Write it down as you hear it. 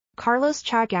Carlos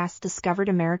Chagas discovered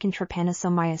American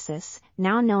trypanosomiasis,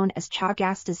 now known as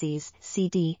Chagas disease,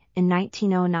 CD, in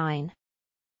 1909.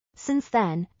 Since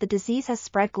then, the disease has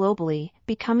spread globally,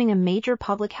 becoming a major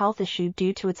public health issue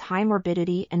due to its high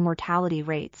morbidity and mortality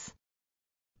rates.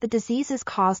 The disease is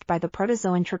caused by the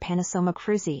protozoan Trypanosoma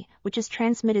cruzi, which is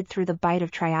transmitted through the bite of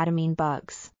triatomine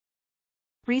bugs.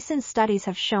 Recent studies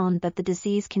have shown that the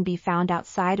disease can be found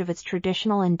outside of its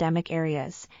traditional endemic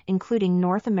areas, including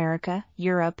North America,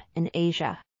 Europe, and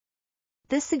Asia.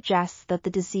 This suggests that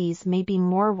the disease may be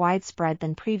more widespread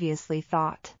than previously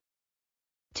thought.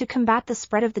 To combat the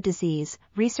spread of the disease,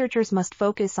 researchers must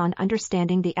focus on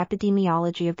understanding the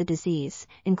epidemiology of the disease,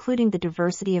 including the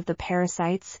diversity of the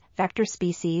parasites, vector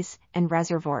species, and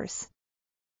reservoirs.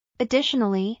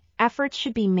 Additionally, efforts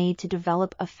should be made to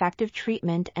develop effective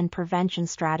treatment and prevention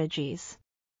strategies.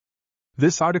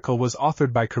 This article was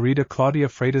authored by Kárita, Cláudia,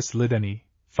 Freitas, Lidani,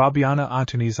 Fabiana,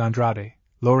 Antunes, Andrade,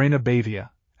 Lorena,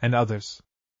 Bavia, and others.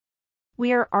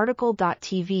 We are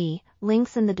article.tv,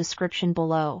 links in the description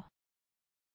below.